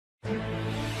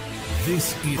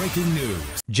This is breaking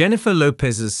news. Jennifer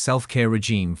Lopez's self-care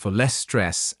regime for less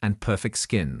stress and perfect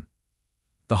skin.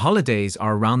 The holidays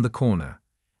are around the corner,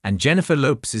 and Jennifer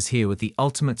Lopez is here with the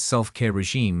ultimate self-care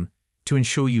regime to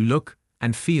ensure you look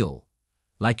and feel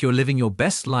like you're living your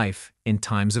best life in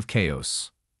times of chaos.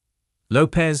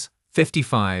 Lopez,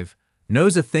 55,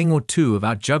 knows a thing or two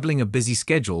about juggling a busy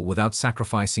schedule without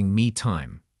sacrificing me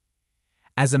time.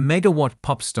 As a megawatt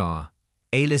pop star,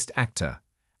 A-list actor,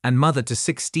 and mother to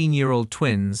 16-year-old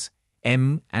twins,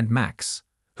 Em and Max,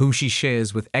 whom she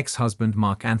shares with ex-husband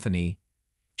Mark Anthony,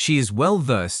 she is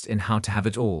well-versed in how to have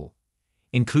it all,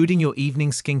 including your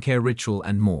evening skincare ritual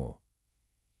and more.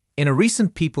 In a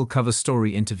recent People cover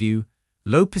story interview,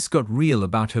 Lopez got real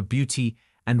about her beauty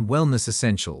and wellness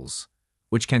essentials,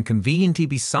 which can conveniently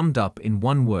be summed up in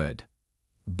one word: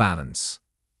 balance.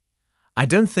 I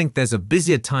don't think there's a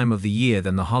busier time of the year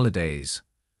than the holidays,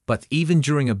 but even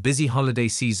during a busy holiday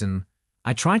season,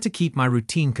 I try to keep my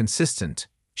routine consistent,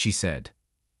 she said.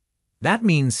 That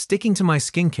means sticking to my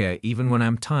skincare even when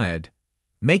I'm tired,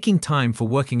 making time for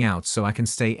working out so I can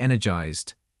stay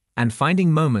energized, and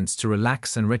finding moments to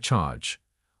relax and recharge,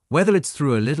 whether it's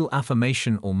through a little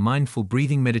affirmation or mindful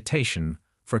breathing meditation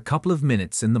for a couple of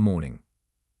minutes in the morning.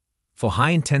 For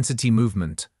high-intensity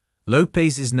movement,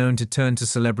 Lopez is known to turn to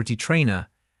celebrity trainer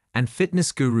and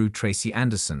fitness guru Tracy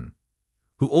Anderson,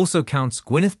 who also counts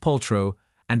Gwyneth Paltrow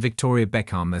and Victoria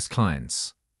Beckham as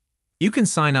clients. You can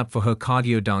sign up for her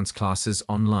cardio dance classes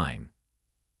online.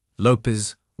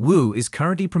 Lopez, Wu, is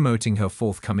currently promoting her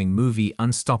forthcoming movie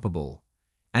Unstoppable,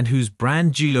 and whose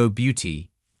brand Gilo Beauty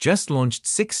just launched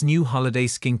 6 new holiday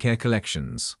skincare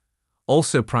collections,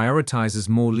 also prioritizes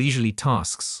more leisurely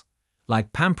tasks,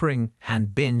 like pampering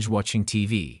and binge-watching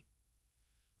TV.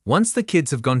 Once the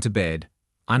kids have gone to bed,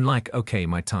 I'm like, okay,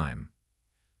 my time.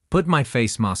 Put my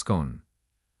face mask on.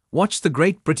 Watch the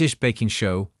Great British Baking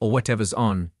Show or whatever's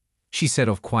on, she said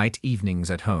of quiet evenings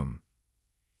at home.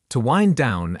 To wind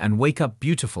down and wake up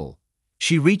beautiful,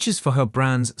 she reaches for her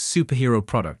brand's superhero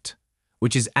product,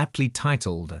 which is aptly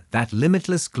titled That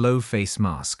Limitless Glow Face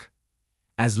Mask.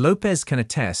 As Lopez can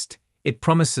attest, it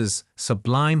promises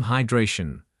sublime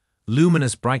hydration,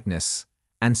 luminous brightness,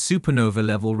 and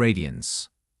supernova-level radiance.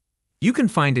 You can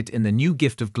find it in the new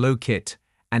Gift of Glow kit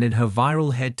and in her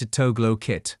viral head-to-toe glow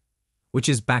kit, which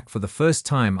is back for the first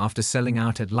time after selling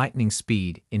out at lightning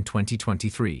speed in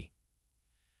 2023.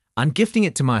 I'm gifting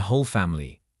it to my whole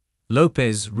family,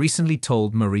 Lopez recently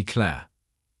told Marie Claire.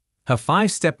 Her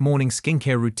 5-step morning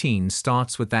skincare routine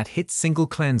starts with that hit single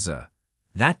cleanser,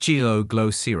 that Gilo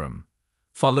Glow Serum,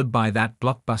 followed by that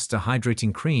blockbuster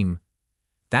hydrating cream,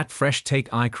 that fresh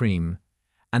take eye cream,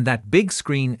 and that big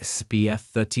screen SPF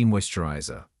 30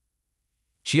 moisturizer.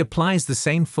 She applies the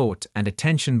same thought and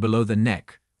attention below the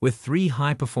neck with 3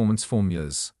 high-performance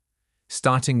formulas,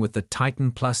 starting with the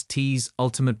Titan Plus Tease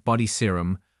Ultimate Body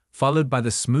Serum, followed by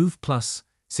the Smooth Plus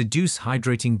Seduce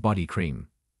Hydrating Body Cream.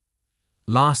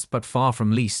 Last but far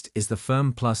from least is the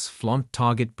Firm Plus Flaunt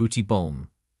Target Booty Balm,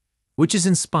 which is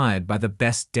inspired by the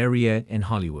best derriere in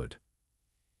Hollywood.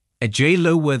 A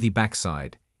J-Lo-worthy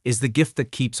backside is the gift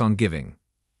that keeps on giving,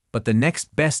 but the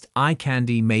next best eye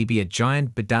candy may be a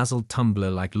giant bedazzled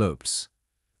tumbler like Lopez,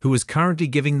 who is currently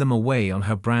giving them away on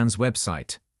her brand's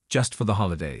website just for the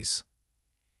holidays.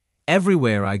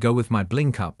 Everywhere I go with my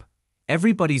bling cup,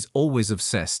 everybody's always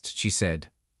obsessed, she said.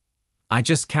 I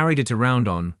just carried it around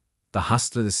on the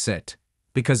Hustler's set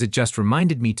because it just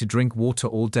reminded me to drink water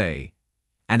all day,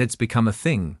 and it's become a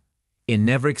thing. I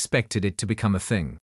never expected it to become a thing.